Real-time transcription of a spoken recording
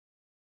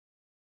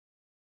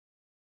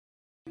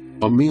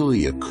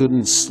Amelia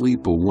couldn't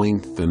sleep a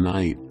wink the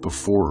night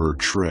before her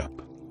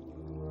trip.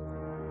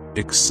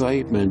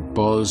 Excitement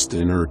buzzed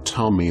in her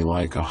tummy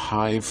like a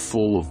hive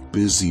full of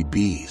busy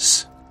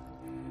bees.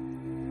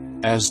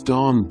 As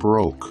dawn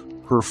broke,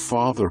 her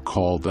father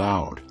called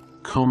out,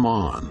 "Come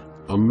on,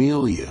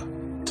 Amelia,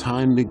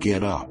 time to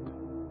get up.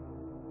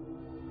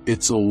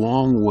 It's a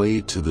long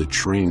way to the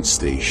train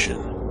station."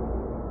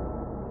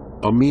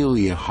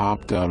 Amelia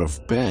hopped out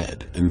of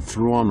bed and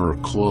threw on her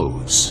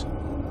clothes.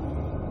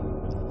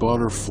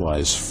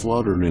 Butterflies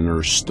fluttered in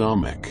her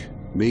stomach,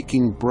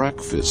 making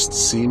breakfast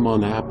seem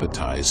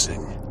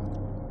unappetizing.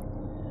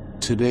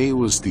 Today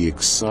was the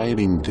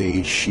exciting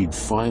day she'd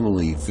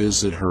finally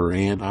visit her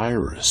Aunt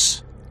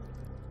Iris.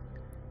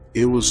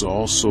 It was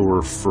also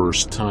her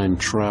first time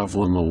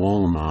traveling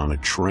alone on a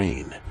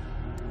train.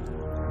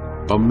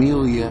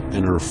 Amelia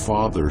and her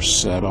father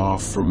set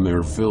off from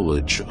their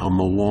village on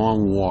the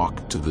long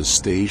walk to the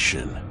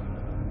station.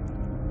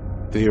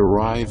 They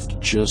arrived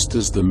just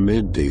as the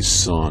midday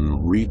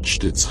sun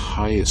reached its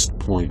highest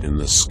point in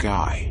the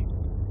sky.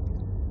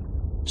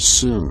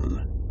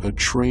 Soon, a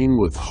train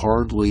with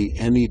hardly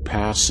any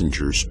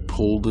passengers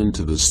pulled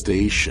into the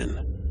station.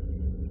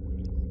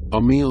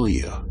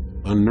 Amelia,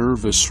 a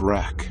nervous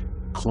wreck,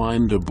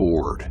 climbed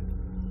aboard.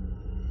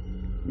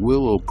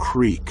 "Willow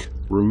Creek,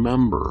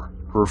 remember,"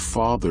 her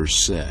father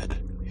said,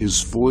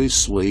 his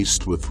voice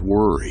laced with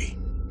worry.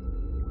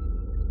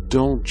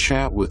 "Don't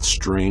chat with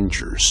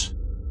strangers."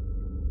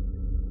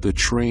 The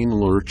train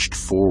lurched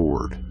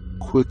forward,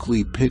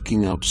 quickly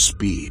picking up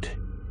speed.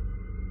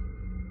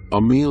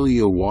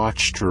 Amelia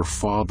watched her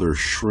father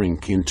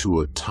shrink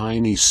into a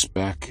tiny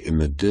speck in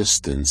the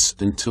distance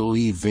until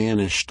he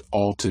vanished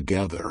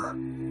altogether.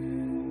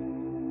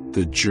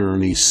 The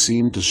journey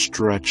seemed to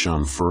stretch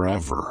on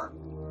forever.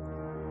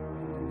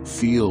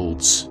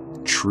 Fields,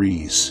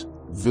 trees,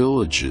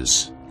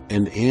 villages,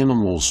 and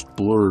animals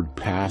blurred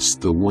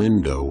past the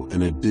window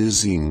in a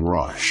dizzying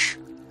rush.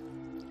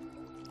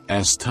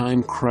 As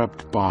time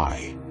crept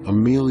by,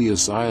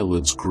 Amelia's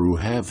eyelids grew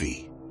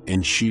heavy,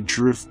 and she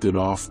drifted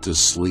off to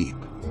sleep.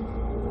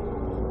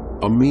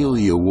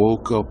 Amelia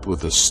woke up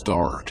with a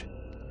start.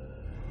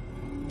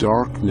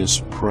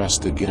 Darkness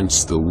pressed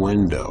against the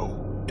window,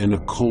 and a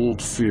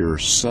cold fear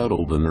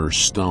settled in her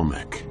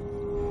stomach.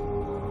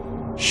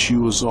 She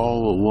was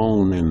all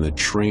alone in the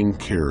train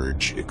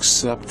carriage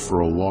except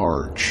for a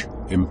large,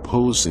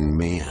 imposing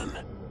man.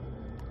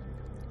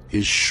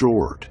 His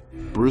short,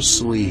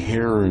 bristly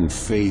hair and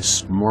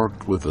face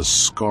marked with a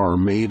scar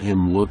made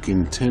him look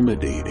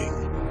intimidating.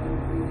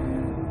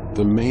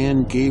 The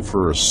man gave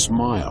her a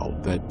smile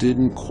that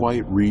didn't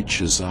quite reach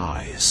his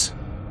eyes.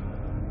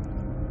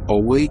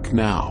 "Awake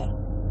now,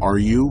 are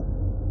you?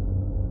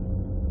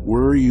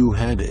 Where are you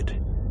headed?"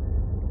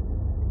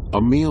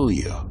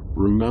 Amelia,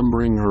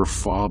 remembering her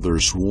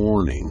father's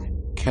warning,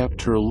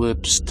 kept her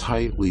lips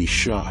tightly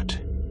shut.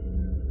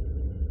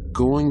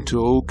 "Going to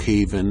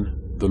Oakhaven,"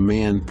 the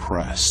man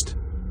pressed.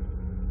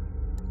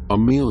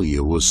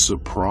 Amelia was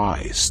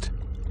surprised.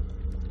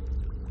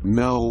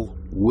 "No,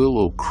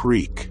 Willow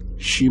Creek,"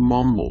 she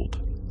mumbled,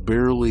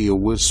 barely a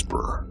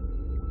whisper.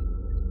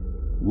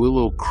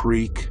 "Willow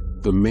Creek,"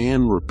 the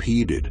man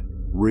repeated,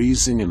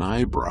 raising an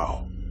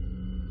eyebrow.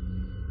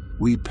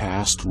 "We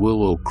passed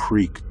Willow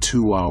Creek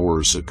 2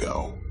 hours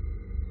ago.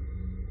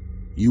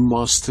 You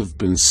must have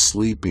been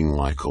sleeping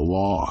like a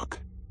log."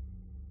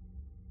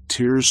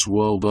 Tears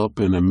welled up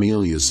in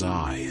Amelia's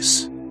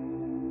eyes.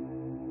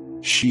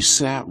 She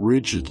sat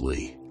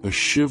rigidly, a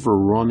shiver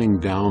running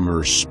down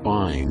her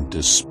spine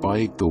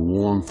despite the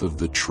warmth of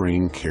the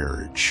train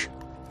carriage.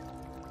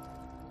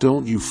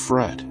 "Don't you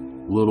fret,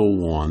 little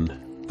one,"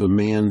 the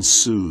man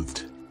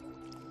soothed.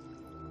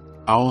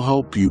 "I'll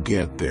help you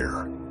get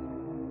there."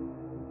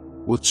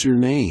 "What's your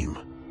name?"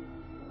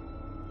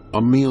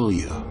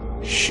 "Amelia,"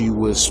 she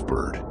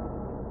whispered.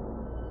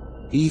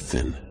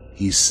 "Ethan,"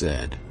 he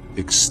said,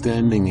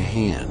 extending a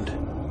hand.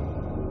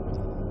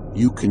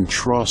 "You can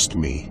trust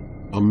me,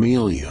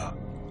 Amelia."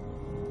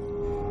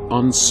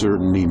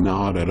 Uncertainty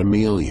gnawed at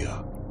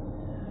Amelia.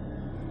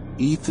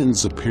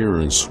 Ethan's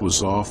appearance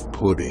was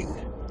off-putting,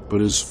 but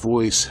his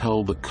voice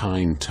held a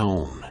kind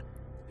tone.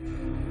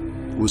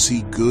 Was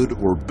he good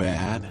or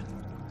bad?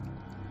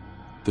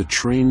 The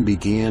train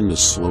began to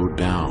slow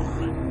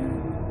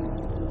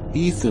down.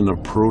 Ethan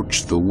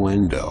approached the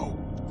window.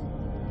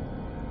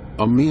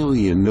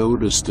 Amelia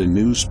noticed a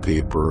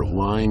newspaper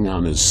lying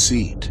on his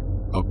seat,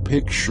 a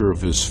picture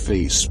of his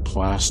face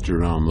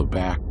plastered on the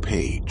back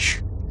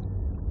page.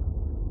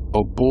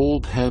 A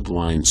bold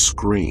headline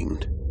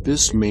screamed,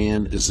 "This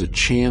man is a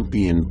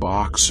champion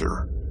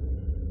boxer."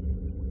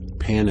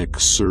 Panic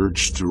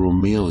surged through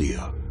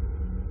Amelia.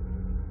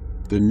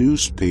 The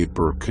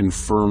newspaper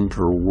confirmed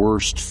her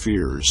worst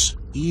fears.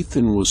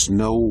 Ethan was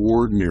no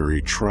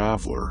ordinary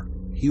traveler.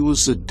 He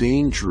was a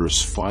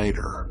dangerous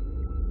fighter.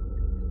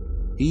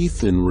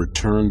 Ethan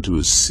returned to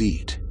his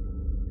seat.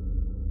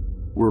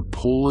 "We're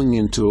pulling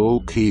into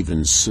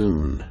Oakhaven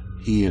soon,"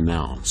 he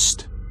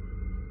announced.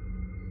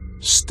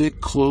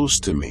 "Stick close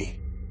to me,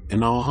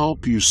 and I'll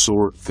help you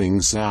sort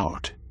things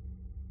out."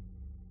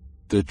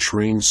 the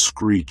train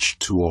screeched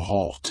to a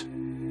halt.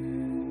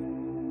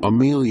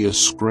 Amelia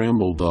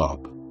scrambled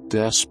up,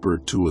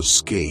 desperate to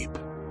escape.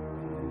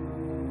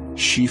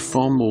 She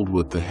fumbled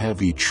with the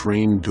heavy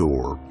train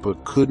door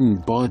but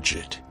couldn't budge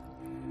it.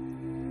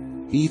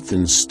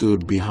 Ethan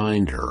stood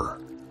behind her.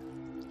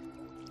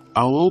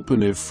 "I'll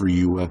open it for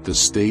you at the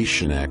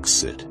station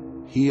exit,"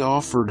 he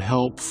offered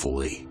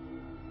helpfully.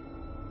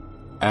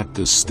 At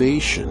the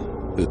station,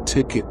 the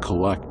ticket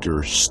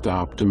collector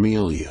stopped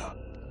Amelia.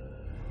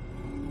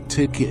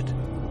 "Ticket,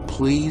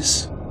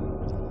 please?"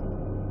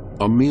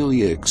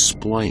 Amelia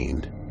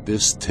explained,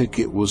 "This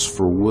ticket was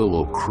for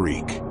Willow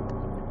Creek.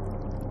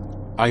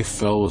 I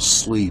fell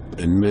asleep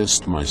and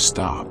missed my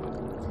stop.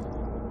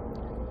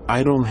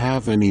 I don't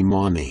have any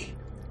money."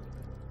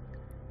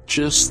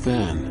 Just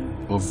then,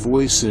 a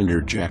voice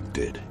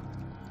interjected.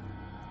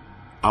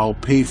 "I'll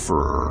pay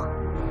for her."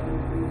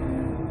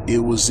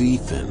 It was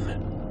Ethan.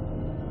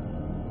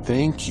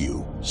 "Thank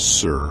you,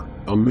 sir,"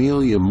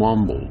 Amelia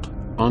mumbled,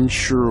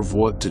 unsure of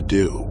what to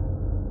do.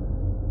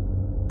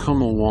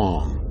 "Come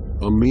along,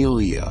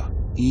 Amelia,"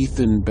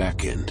 Ethan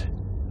beckoned.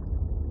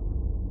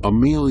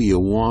 Amelia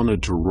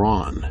wanted to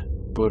run,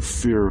 but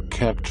fear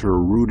kept her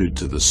rooted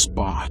to the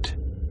spot.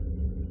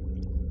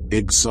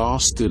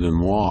 Exhausted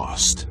and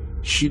lost,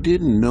 she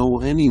didn't know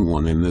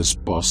anyone in this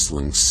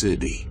bustling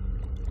city.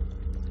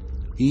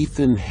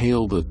 Ethan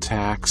hailed a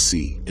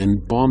taxi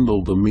and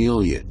bundled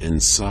Amelia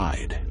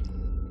inside.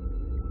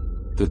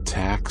 The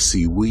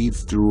taxi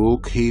weaved through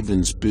Oak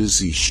Haven's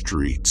busy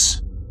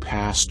streets,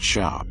 past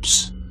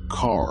shops,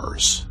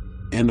 cars,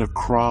 and a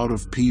crowd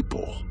of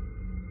people.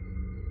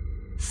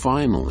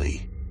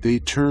 Finally, they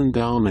turned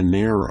down a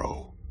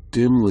narrow,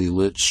 dimly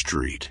lit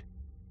street.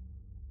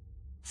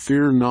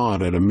 Fear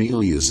gnawed at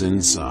Amelia's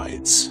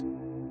insides.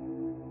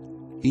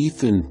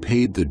 Ethan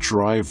paid the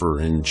driver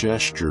and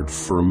gestured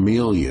for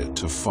Amelia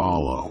to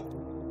follow.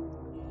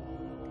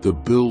 The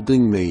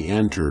building they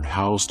entered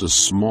housed a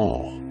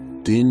small,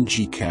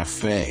 dingy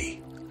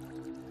cafe.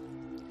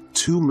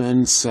 Two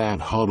men sat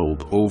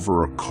huddled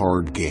over a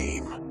card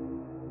game.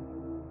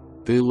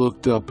 They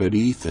looked up at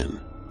Ethan,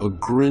 a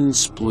grin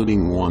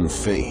splitting one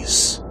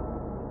face.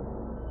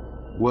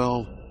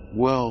 Well,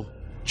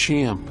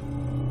 champ.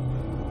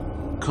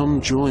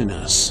 Come join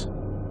us."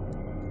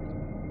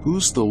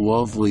 "Who's the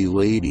lovely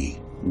lady?"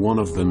 one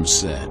of them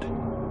said.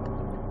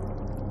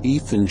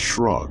 Ethan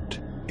shrugged,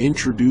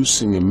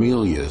 introducing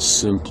Amelia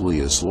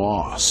simply as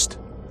Lost.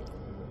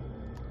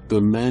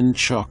 The men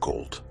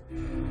chuckled.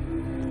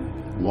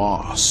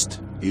 "Lost,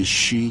 is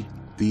she?"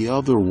 the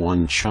other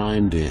one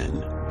chimed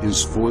in,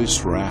 his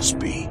voice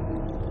raspy.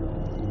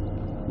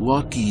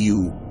 "Lucky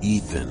you,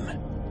 Ethan."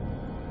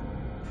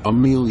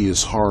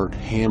 Amelia's heart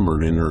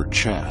hammered in her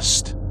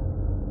chest.